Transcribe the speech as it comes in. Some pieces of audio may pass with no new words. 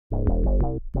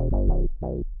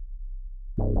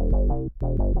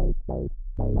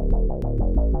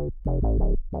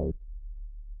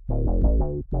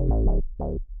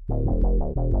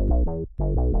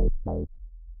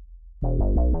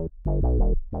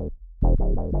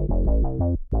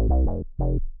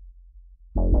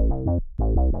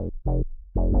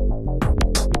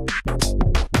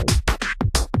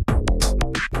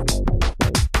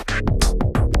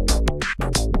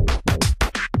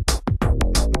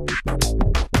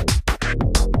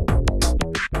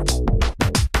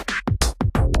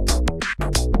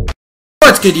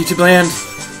What's good, YouTube land?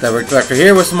 That Word Collector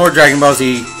here with some more Dragon Ball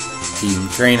Z team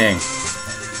training.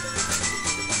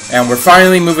 And we're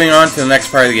finally moving on to the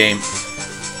next part of the game.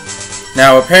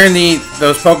 Now, apparently,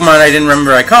 those Pokemon I didn't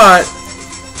remember I caught,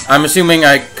 I'm assuming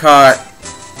I caught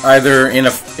either in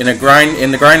the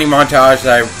grinding montage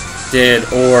that I did,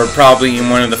 or probably in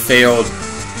one of the failed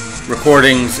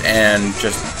recordings, and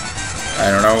just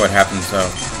I don't know what happened. So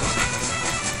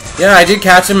yeah, I did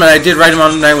catch them, and I did write them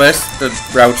on my list, the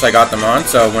routes I got them on,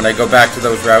 so when I go back to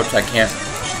those routes, I can't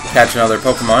catch another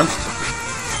Pokemon.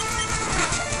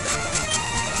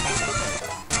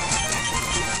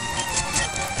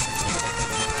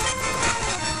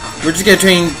 We're just gonna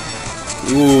train.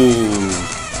 Ooh.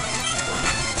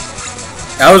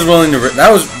 I was willing to.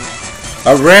 That was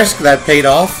a risk that paid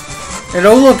off. And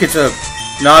oh look, it's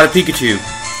not a Pikachu.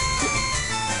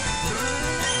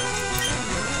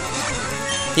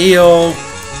 Heal.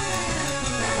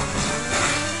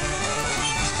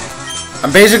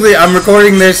 I'm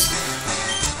recording this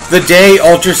the day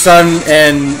Ultra Sun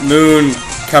and Moon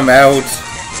come out,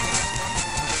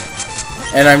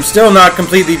 and I'm still not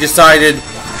completely decided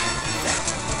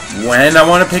when I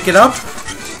want to pick it up.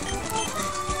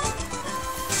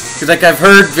 Because like I've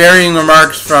heard varying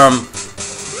remarks from,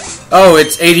 oh,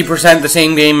 it's 80% the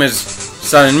same game as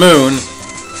Sun and Moon,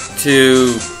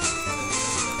 to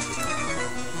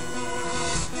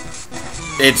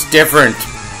it's different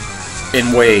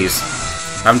in ways.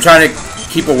 I'm trying to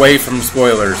keep away from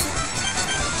spoilers.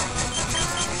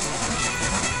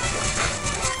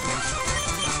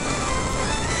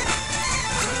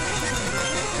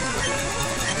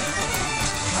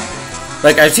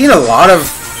 Like, I've seen a lot of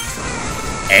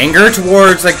anger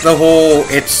towards, like, the whole,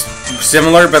 it's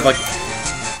similar, but, like,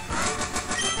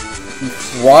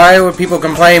 why would people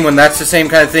complain when that's the same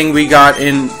kind of thing we got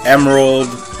in Emerald,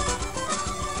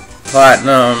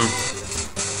 Platinum,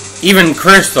 even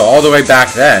Crystal, all the way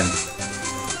back then?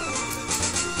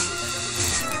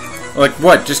 Like,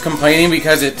 what, just complaining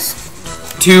because it's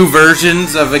two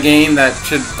versions of a game that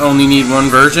should only need one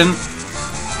version?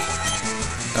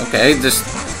 Okay, just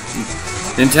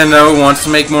Nintendo wants to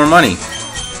make more money.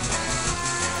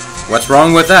 What's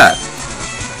wrong with that?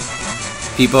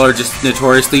 People are just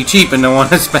notoriously cheap and don't want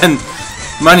to spend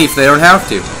money if they don't have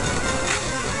to.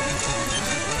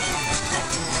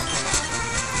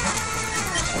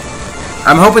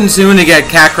 I'm hoping soon to get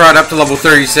Kakarot up to level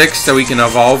 36 so we can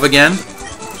evolve again.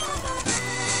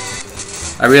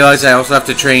 I realize I also have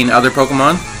to train other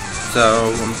Pokemon,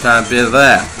 so I'm trying a bit of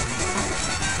that.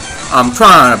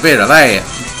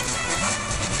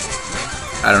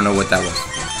 I don't know what that was.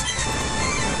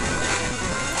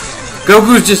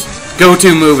 Goku's just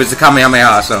go-to move is the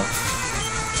Kamehameha, so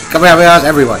Kamehameha's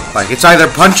everyone. Like, it's either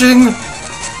punching,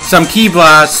 some Ki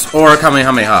Blasts, or a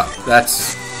Kamehameha.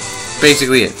 That's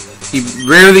basically it. He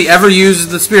rarely ever uses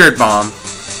the Spirit Bomb,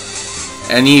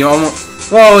 and he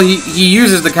almost, well, he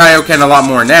uses the Kaioken a lot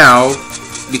more now,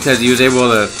 because he was able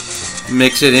to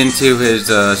mix it into his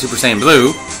Super Saiyan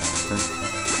Blue.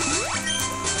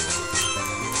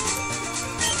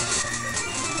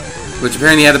 Which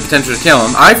apparently had the potential to kill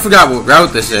him. I forgot what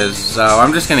route this is, so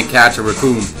I'm just gonna catch a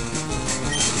raccoon.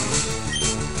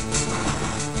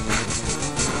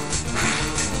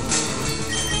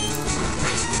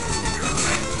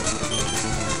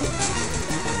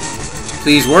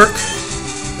 Please work.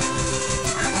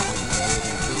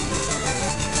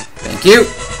 Thank you.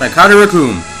 I caught a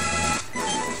raccoon.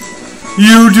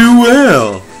 You do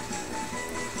well.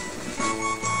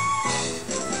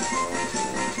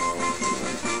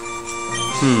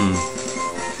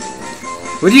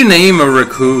 What do you name a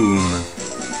raccoon?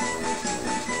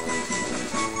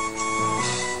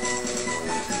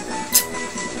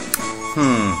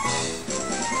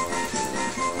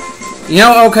 You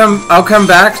know, I'll come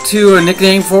back to a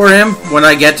nickname for him when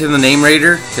I get to the name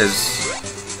raider, because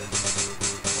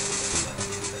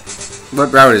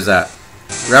what route is that?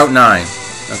 Route 9.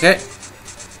 Okay.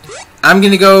 I'm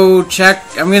gonna go check.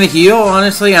 I'm gonna heal,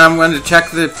 honestly. I'm going to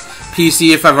check the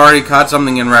PC if I've already caught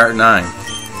something in Route 9.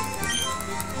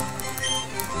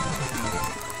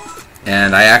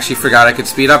 And I actually forgot I could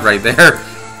speed up right there.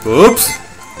 Oops.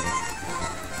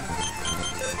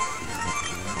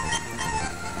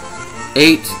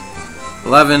 Eight,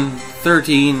 11,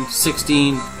 13,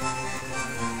 16.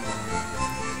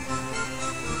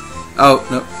 Oh,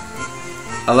 no.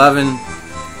 11.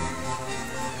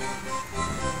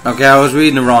 Okay, I was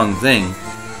reading the wrong thing.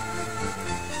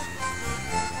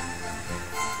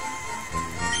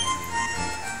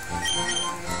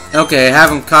 Okay, I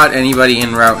haven't caught anybody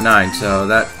in Route 9, so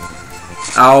that...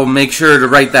 I'll make sure to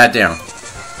write that down.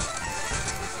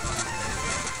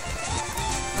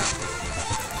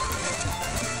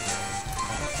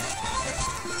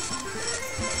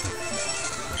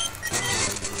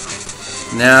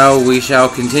 Now we shall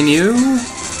continue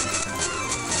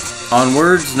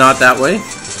onwards, not that way.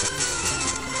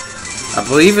 I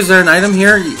believe, is there an item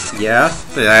here? Yeah,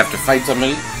 but I have to fight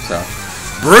somebody, so...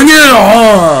 Bring it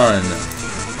on!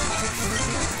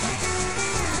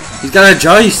 He's got a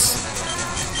Joyce!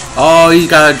 Oh, he's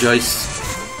got a Joyce.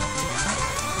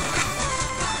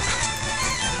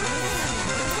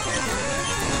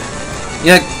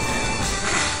 Yeah.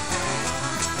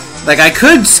 Like, I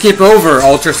could skip over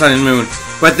Ultra Sun and Moon,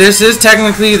 but this is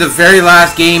technically the very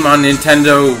last game on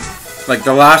Nintendo, like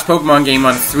the last Pokemon game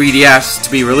on 3DS to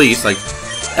be released. Like,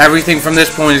 everything from this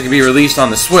point is going to be released on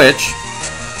the Switch,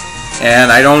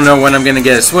 and I don't know when I'm going to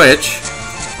get a Switch.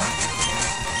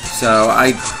 So,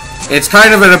 it's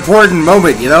kind of an important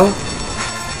moment, you know?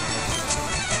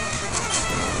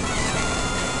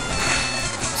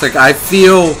 It's like, I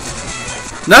feel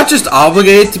not just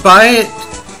obligated to buy it,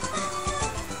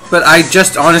 but I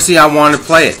just, honestly, I want to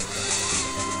play it.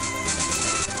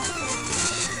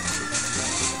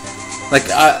 Like,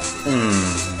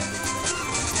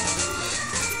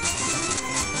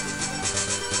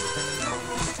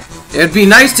 it'll be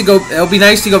nice to go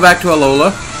back to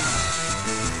Alola.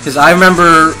 Because I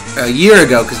remember a year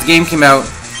ago, because the game came out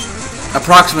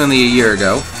approximately a year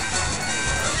ago.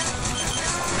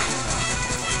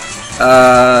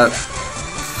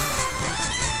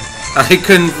 I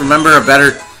couldn't remember a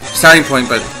better starting point,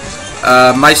 but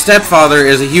my stepfather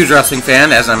is a huge wrestling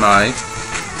fan, as am I.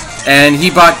 And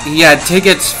he had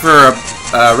tickets for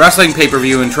a wrestling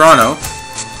pay-per-view in Toronto.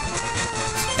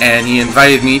 And he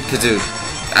invited me, because it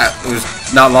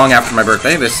was not long after my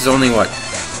birthday. This is only, what,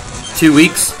 2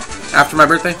 weeks after my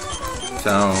birthday?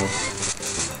 So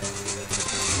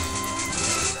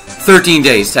 13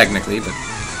 days technically, but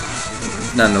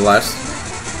nonetheless.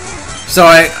 So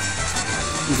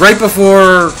right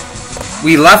before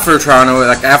we left for Toronto,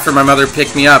 like after my mother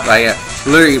picked me up, I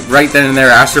literally right then and there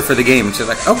asked her for the game, and she's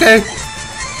like, okay.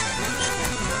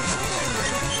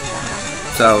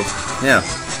 So yeah,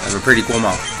 I have a pretty cool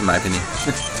mom, in my opinion.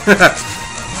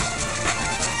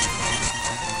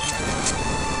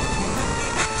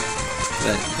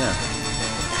 But, yeah.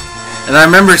 And I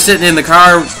remember sitting in the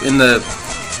car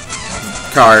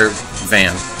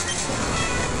van,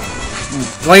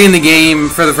 playing the game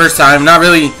for the first time, not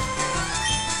really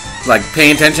like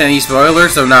paying attention to any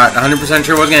spoilers, so not 100%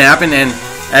 sure what was going to happen. And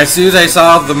as soon as I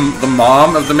saw the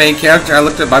mom of the main character, I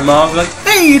looked at my mom like,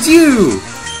 "Hey, it's you!"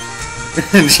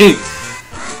 And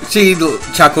she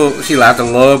chuckled, she laughed a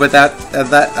little bit at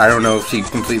that. I don't know if she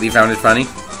completely found it funny.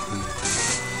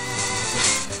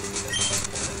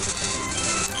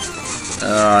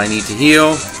 I need to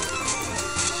heal.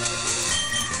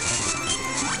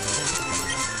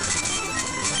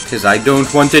 Because I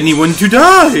don't want anyone to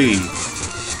die!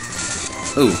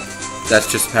 Ooh, that's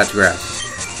just a patch of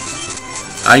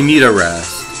grass. I need a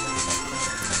rest.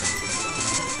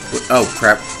 Oh,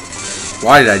 crap.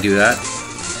 Why did I do that?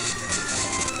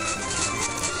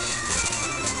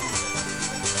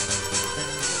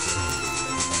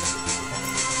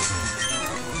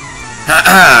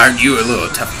 Ha-ha! Aren't you a little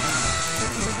tough?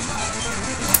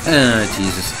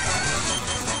 Jesus.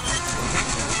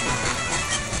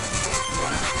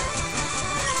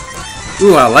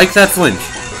 Ooh, I like that flinch.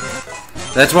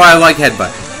 That's why I like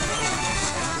Headbutt.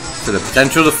 For the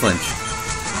potential to flinch.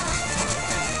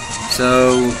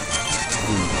 So...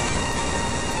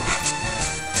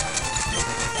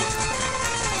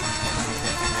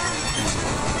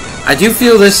 I do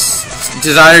feel this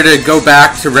desire to go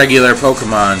back to regular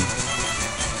Pokemon.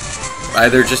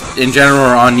 Either just in general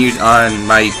or on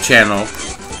my channel.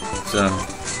 So...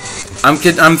 I'm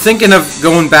thinking of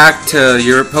going back to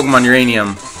your Pokemon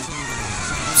Uranium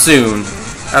soon.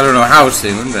 I don't know how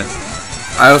soon, but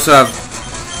I also have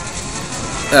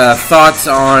thoughts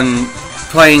on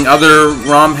playing other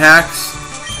ROM hacks,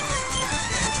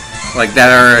 like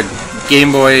that are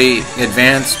Game Boy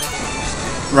Advanced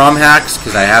ROM hacks,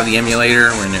 because I have the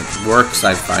emulator. When it works,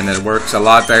 I find that it works a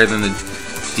lot better than the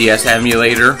DS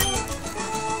emulator.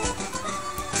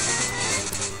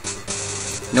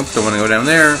 Nope, don't want to go down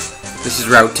there. This is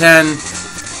Route 10.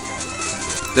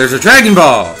 There's a Dragon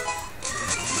Ball!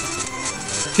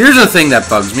 Here's a thing that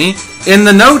bugs me. In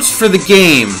the notes for the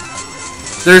game,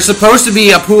 there's supposed to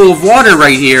be a pool of water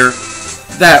right here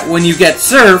that when you get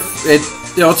surf,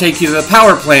 it'll take you to the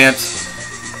power plant,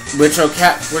 which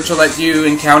will let you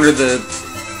encounter the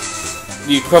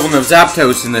equivalent of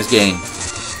Zapdos in this game.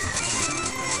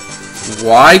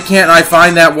 Why can't I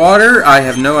find that water? I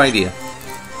have no idea.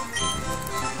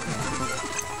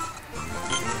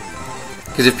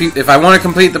 Because if I want to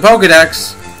complete the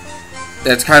Pokédex,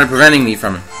 that's kind of preventing me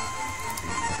from it.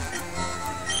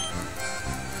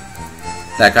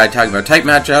 That guy talking about type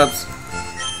matchups.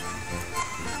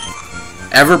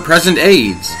 Ever-present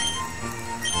AIDS.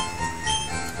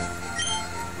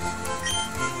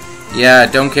 Yeah,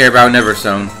 don't care about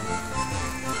Neverstone.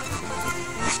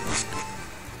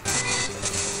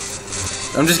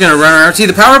 I'm just gonna run around. See,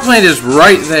 the power plant is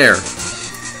right there.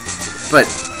 But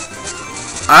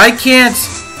I can't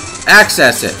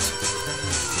access it.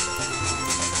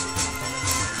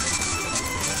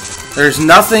 There's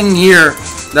nothing here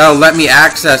that'll let me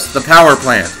access the power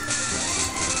plant.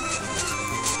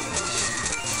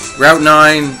 Route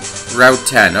 9, Route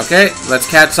 10. Okay, let's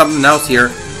catch something else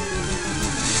here.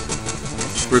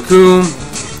 Raccoon.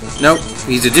 Nope,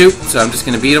 he's a dupe, so I'm just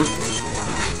gonna beat him.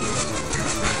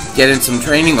 Get in some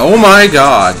training. Oh my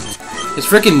god. His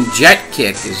freaking jet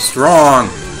kick is strong.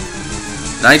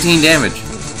 19 damage.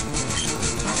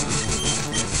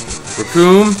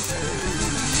 Raccoon.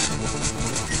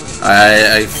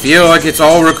 I feel like it's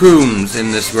all raccoons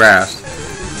in this grass.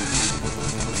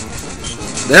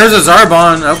 There's a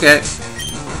Zarbon. Okay.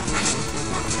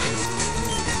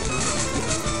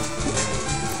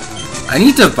 I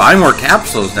need to buy more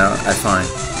capsules now, I find.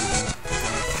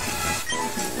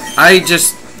 I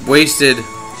just wasted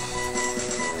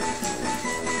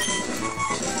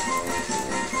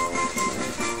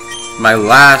my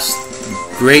last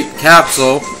great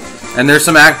capsule, and there's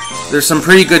some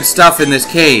pretty good stuff in this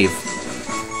cave.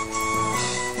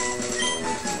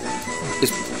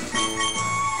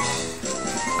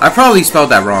 I probably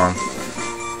spelled that wrong.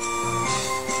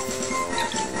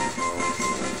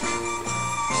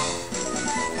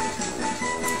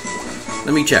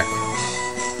 Let me check.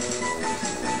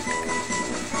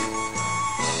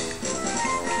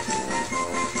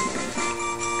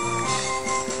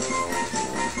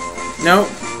 No.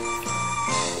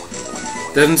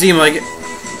 Doesn't seem like it.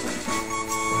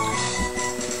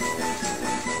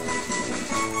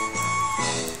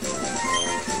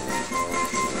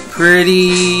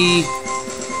 Pretty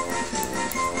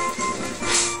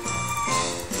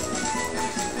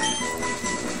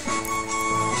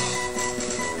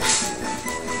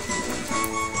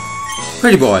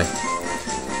boy.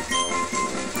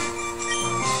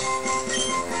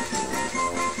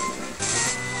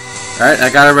 Alright, I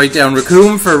gotta write down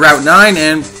Raccoon for Route 9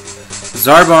 and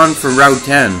Zarbon for Route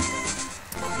 10.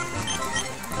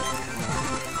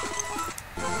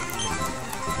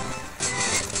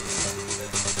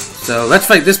 So let's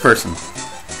fight this person,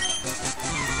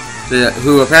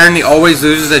 who apparently always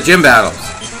loses at gym battles.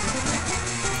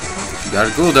 Got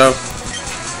it cool though.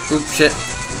 Oop, shit.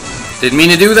 Didn't mean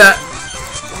to do that.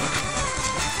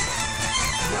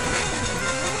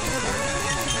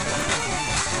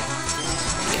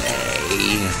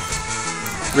 Yay.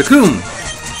 Raccoon.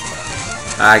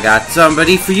 I got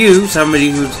somebody for you.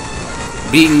 Somebody who's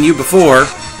beaten you before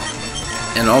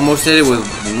and almost did it with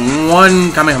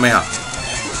one Kamehameha.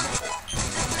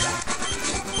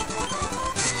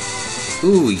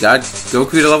 Ooh, we got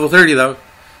Goku to level 30 though.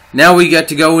 Now we get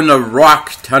to go in the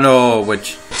rock tunnel,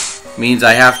 which means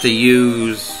I have to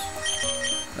use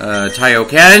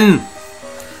Taioken.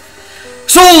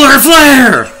 Solar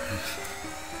Flare!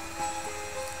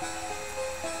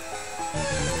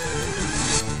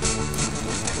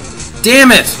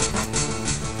 Damn it!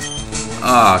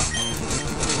 Ah.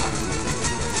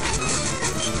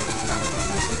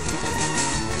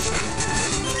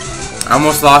 I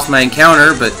almost lost my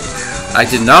encounter, but I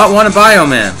did not want a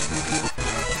Bioman.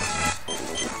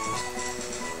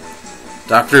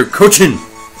 Dr. Cochin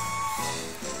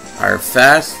are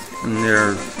fast and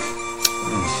they're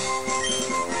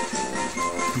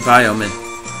Bioman.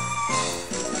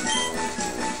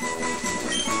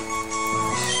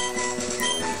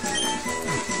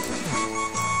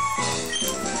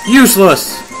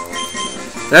 Useless!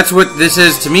 That's what this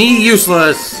is to me,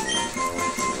 useless!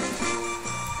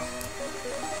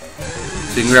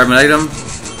 So you can grab an item.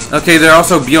 Okay, there are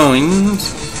also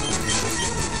Bioings.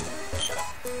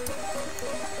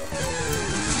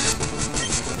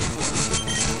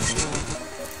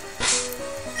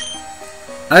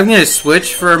 I'm gonna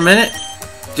switch for a minute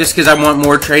Just because I want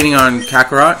more training on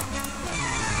Kakarot.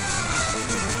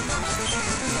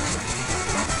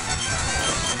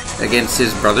 Against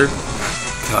his brother.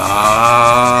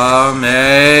 Kamehameha.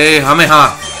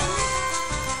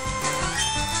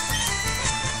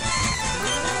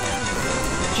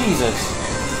 Jesus.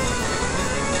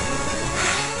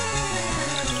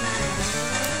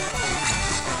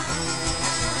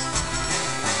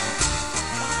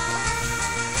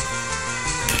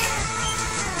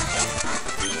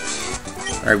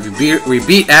 Alright, we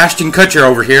beat Ashton Kutcher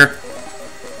over here.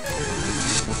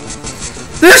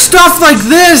 There's stuff like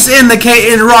this in the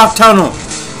Rock Tunnel.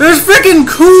 There's freaking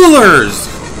coolers.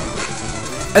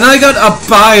 And I got a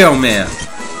Bioman.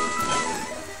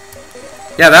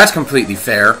 Yeah, that's completely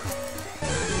fair.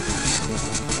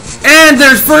 And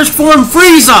there's First Form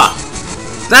Frieza.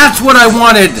 That's what I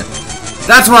wanted.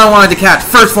 That's what I wanted to catch.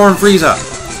 First Form Frieza.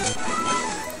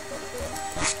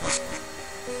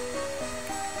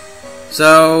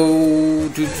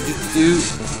 So,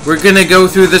 we're gonna go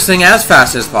through this thing as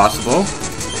fast as possible.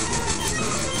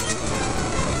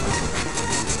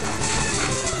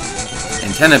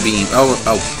 Antenna beam.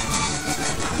 Oh.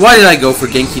 Why did I go for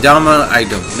Genki Dama? I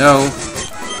don't know.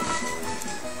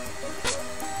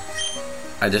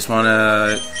 I just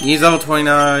wanna... He's level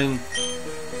 29.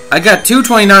 I got two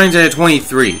 29s and a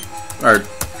 23. Or,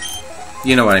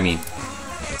 you know what I mean.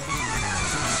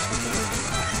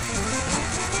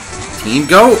 Team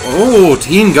Go? Oh,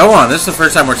 Team Gohan. This is the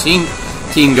first time we're seeing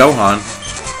Team Gohan.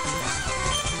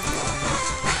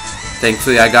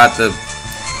 Thankfully, I got the...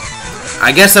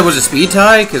 I guess that was a speed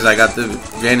tie, because I got the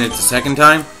advantage the second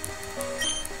time.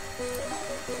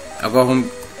 I'll go home.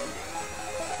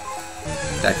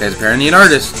 That guy's apparently an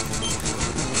artist.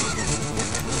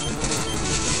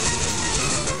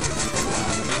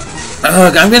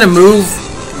 I'm gonna move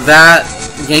that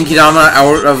Genki Dama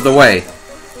out of the way.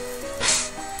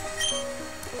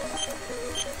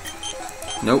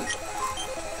 Nope.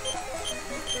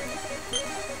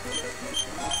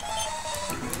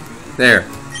 There.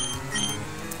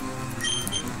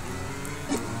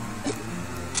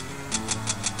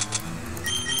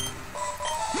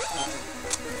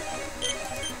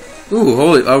 Ooh,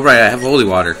 holy... Oh, right, I have holy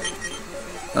water.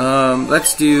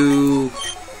 Let's do...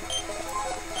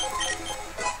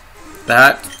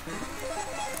 that.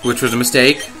 Which was a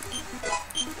mistake.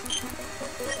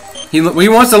 He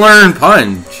wants to learn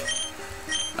Punch.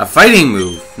 A fighting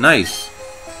move. Nice.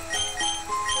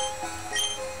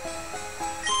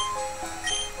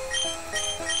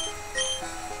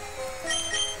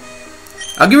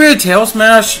 I'll give it a Tail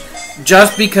Smash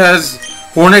just because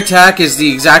Horn Attack is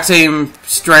the exact same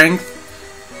strength,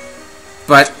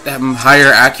 but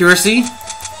higher accuracy.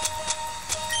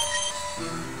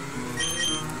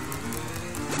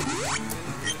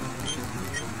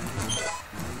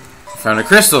 Found a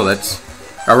crystal. That's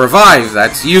a revive.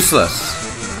 That's useless.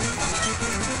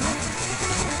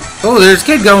 Oh, there's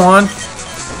Kid Gohan.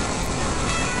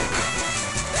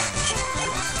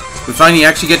 We finally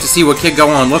actually get to see what Kid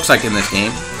Gohan looks like in this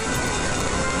game.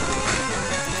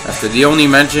 After the only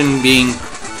mention being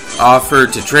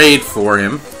offered to trade for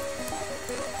him.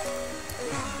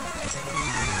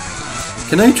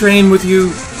 Can I train with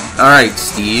you? Alright,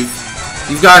 Steve.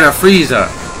 You've got a Frieza.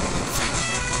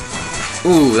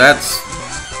 Ooh, that's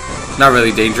not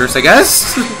really dangerous, I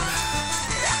guess.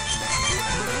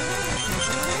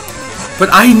 But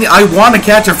I want to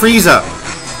catch a Frieza.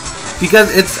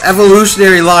 Because its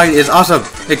evolutionary line is awesome.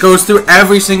 It goes through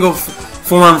every single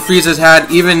form Frieza's had,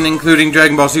 even including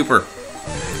Dragon Ball Super.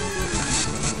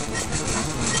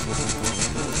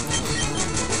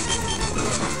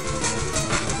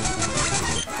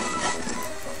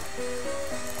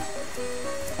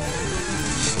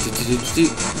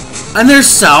 And there's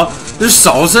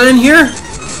Salza in here?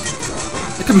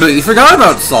 I completely forgot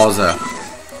about Salza.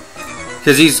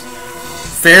 Because he's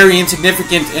very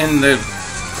insignificant in the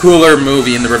Cooler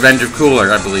movie, in the Revenge of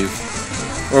Cooler, I believe.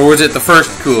 Or was it the first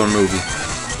Cooler movie?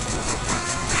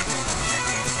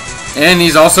 And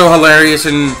he's also hilarious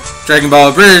in Dragon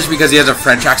Ball British because he has a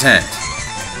French accent.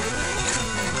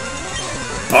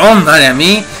 Bon, mon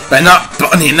ami, but not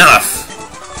bon enough.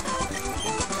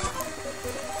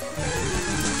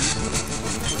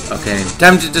 Okay,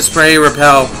 tempted to spray,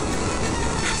 repel.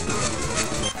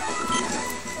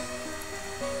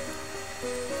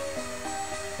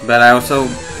 But I also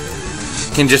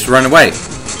can just run away.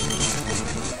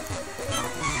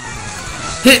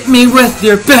 Hit me with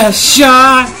your best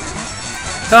shot.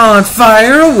 On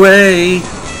fire away.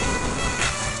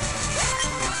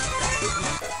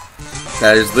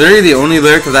 That is literally the only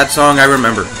lyric of that song I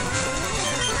remember.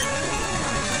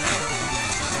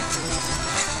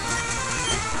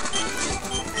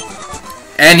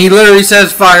 And he literally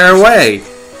says, fire away.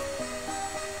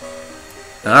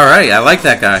 Alright, I like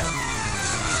that guy.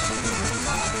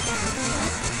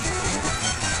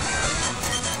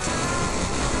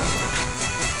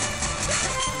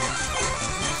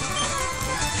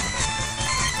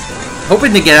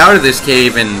 Hoping to get out of this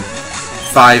cave in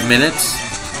 5 minutes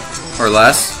or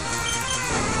less.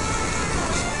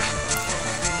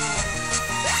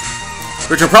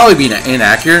 Which will probably be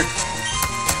inaccurate.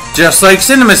 Just like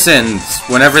CinemaSins.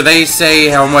 Whenever they say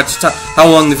how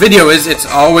long the video is, it's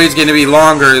always going to be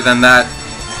longer than that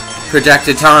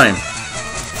projected time.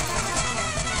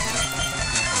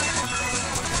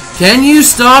 Can you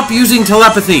stop using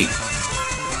telepathy?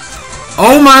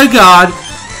 Oh my god.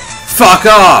 Fuck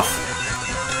off.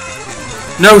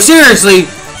 No, seriously.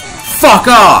 Fuck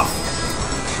off.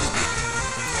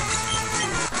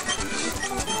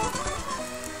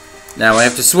 Now I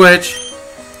have to switch.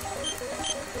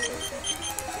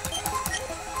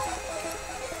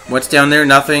 What's down there?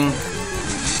 Nothing.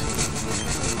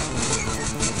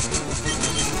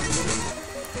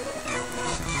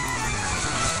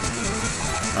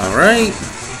 Alright.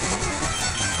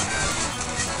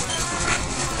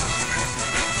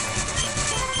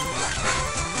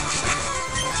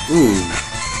 Ooh.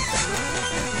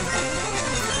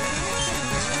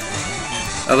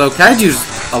 Although Kaiju's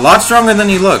a lot stronger than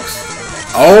he looks.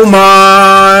 Oh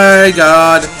my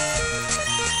god.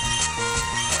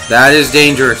 That is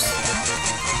dangerous.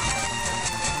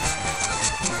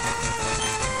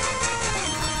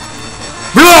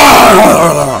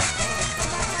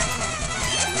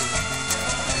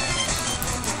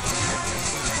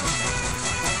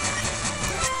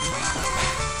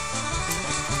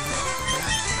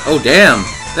 Oh damn,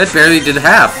 that barely did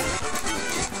half.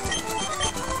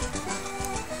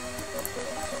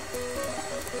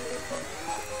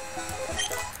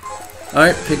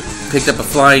 Alright, picked up a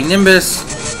flying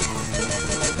Nimbus.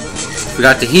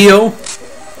 Forgot to heal.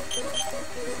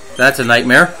 That's a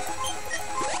nightmare.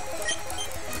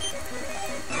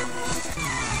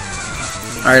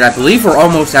 Alright, I believe we're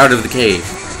almost out of the cave.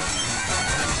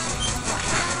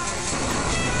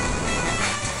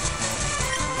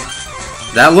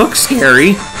 That looks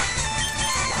scary.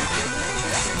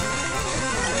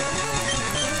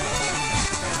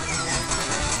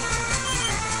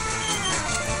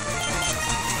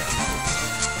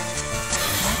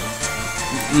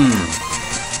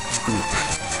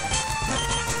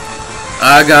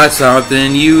 I got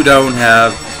something you don't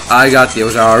have. I got the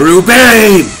Ozaru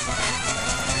Babe!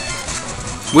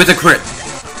 With a crit.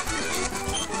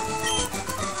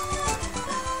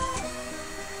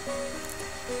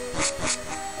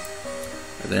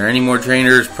 Are there any more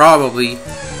trainers? Probably.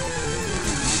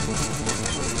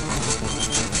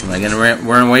 Am I gonna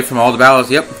run away from all the battles?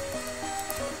 Yep.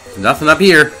 There's nothing up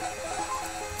here.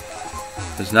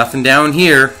 There's nothing down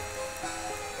here.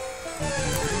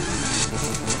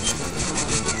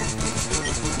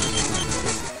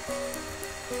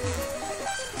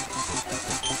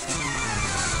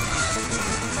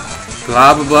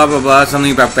 Blah blah blah blah blah.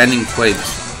 Something about bending twigs.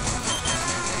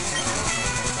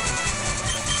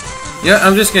 Yeah,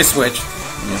 I'm just gonna switch.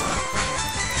 Yeah.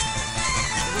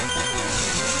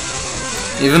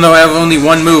 Even though I have only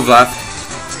one move left.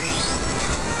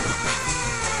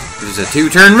 If it's a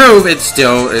 2-turn move, it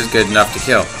still is good enough to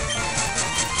kill.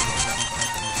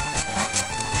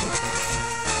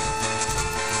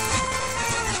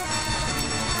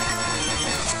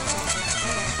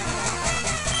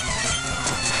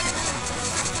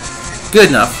 Good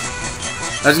enough.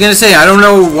 I was gonna say, I don't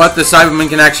know what the Cyberman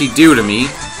can actually do to me.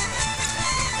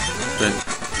 But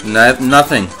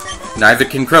nothing. Neither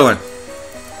can Krillin.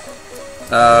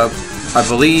 I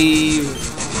believe...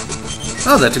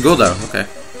 Oh, that's a Guldo. Okay.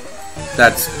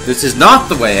 This is not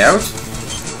the way out.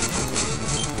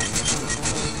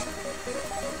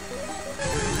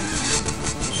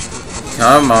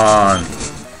 Come on.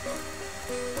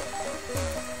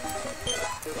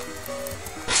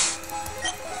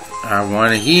 I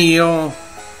want to heal.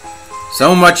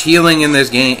 So much healing in this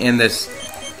game, in this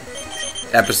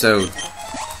episode.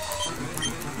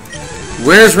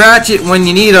 Where's Ratchet when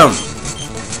you need him?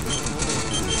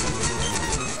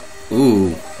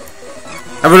 Ooh.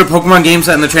 How about a Pokemon game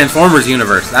set in the Transformers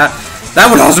universe? That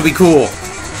would also be cool.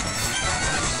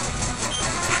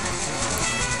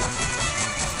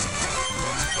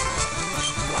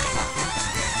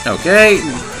 Okay.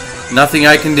 Nothing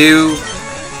I can do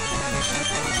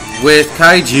with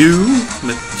Kaiju,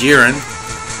 with Jiren,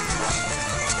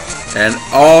 and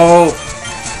all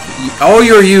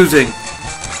you're using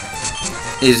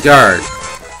is guard.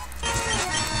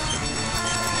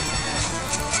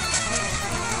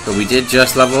 But we did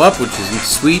just level up, which is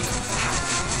sweet.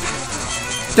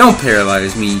 Don't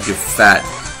paralyze me, you fat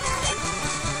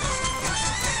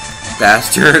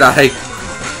bastard. I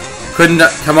couldn't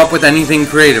come up with anything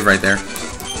creative right there.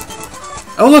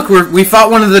 Oh look, we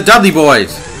fought one of the Dudley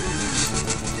boys.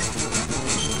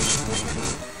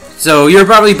 So you're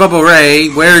probably Bubba Ray.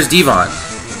 Where's Devon?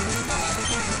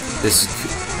 This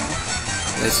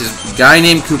is a guy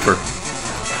named Cooper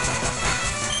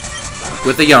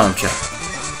with a Yamcha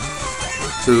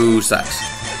who sucks.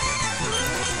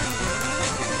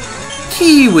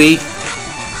 Kiwi.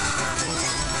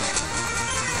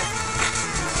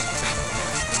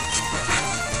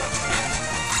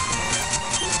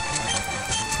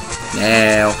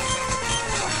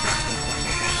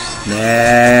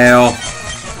 Now.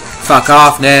 Fuck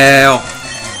off now.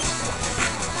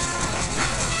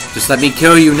 Just let me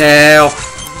kill you now.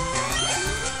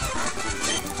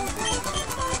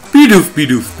 Bidoof,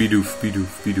 bidoof, bidoof,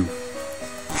 bidoof, bidoof.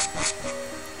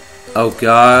 Oh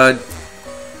god.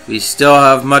 We still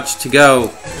have much to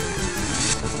go.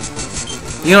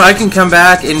 You know, I can come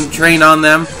back and train on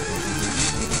them.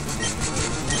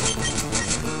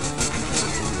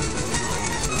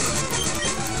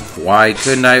 Why I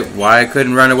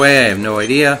couldn't run away, I have no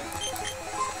idea.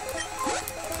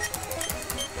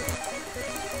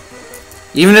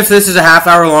 Even if this is a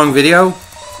half-hour long video,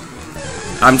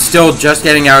 I'm still just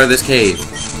getting out of this cave.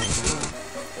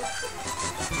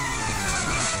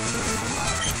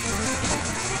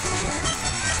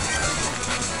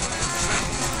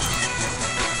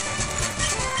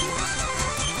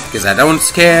 Because I don't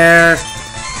care.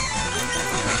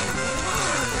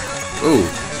 Ooh.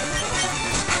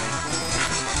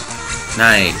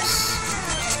 Nice.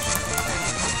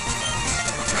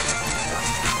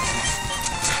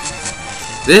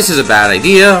 This is a bad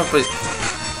idea, but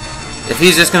if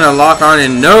he's just gonna lock on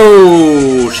and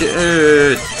no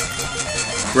shit.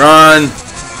 Run.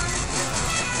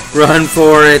 Run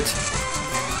for it.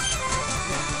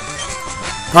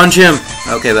 Punch him.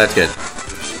 Okay, that's good.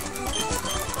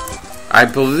 I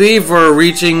believe we're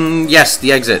reaching, yes,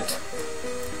 the exit.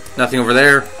 Nothing over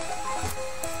there.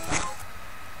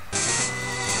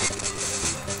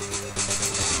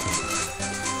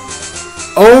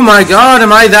 Oh my god,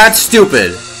 am I that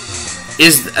stupid?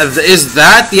 Is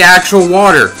that the actual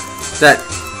water? That...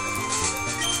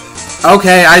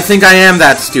 Okay, I think I am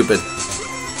that stupid.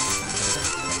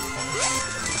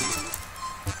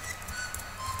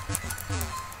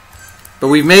 But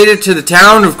we've made it to the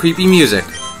town of creepy music.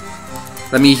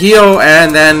 Let me heal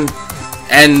and then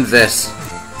end this.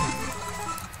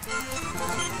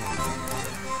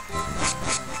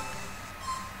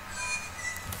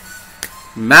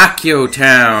 Makyo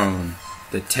Town.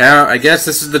 The town, I guess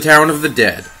this is the town of the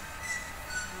dead.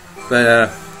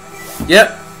 But,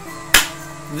 yep.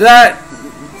 That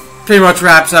pretty much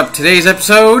wraps up today's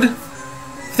episode.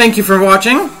 Thank you for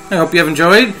watching. I hope you have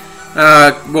enjoyed.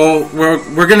 Well,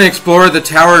 we're going to explore the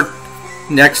tower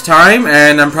next time,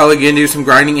 and I'm probably going to do some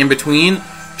grinding in between.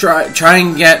 Try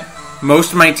and get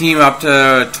most of my team up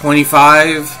to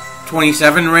 25,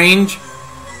 27 range.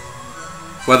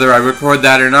 Whether I record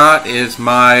that or not is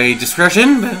my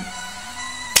discretion, but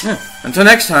yeah. Until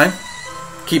next time,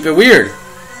 keep it weird.